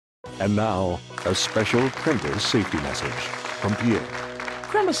And now, a special Chrimbus safety message from Pierre.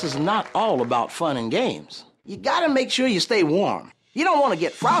 Chrimbus is not all about fun and games. You gotta make sure you stay warm. You don't want to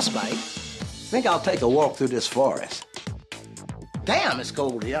get frostbite. Think I'll take a walk through this forest. Damn, it's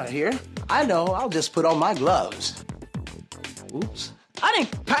cold out here. I know, I'll just put on my gloves. Oops. I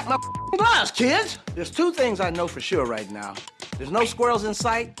didn't pack my gloves, kids. There's two things I know for sure right now. There's no squirrels in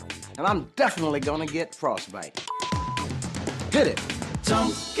sight, and I'm definitely gonna get frostbite. Hit it.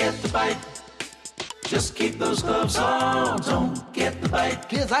 Don't get the bite. Just keep those gloves on. Don't get the bite.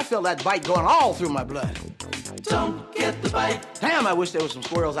 Kids, I feel that bite going all through my blood. Don't get the bite. Damn, I wish there was some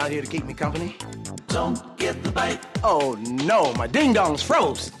squirrels out here to keep me company. Don't get the bite. Oh no, my ding-dongs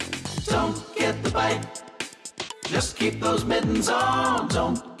froze. Don't get the bite. Just keep those mittens on.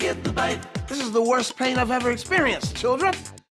 Don't get the bite. This is the worst pain I've ever experienced, children.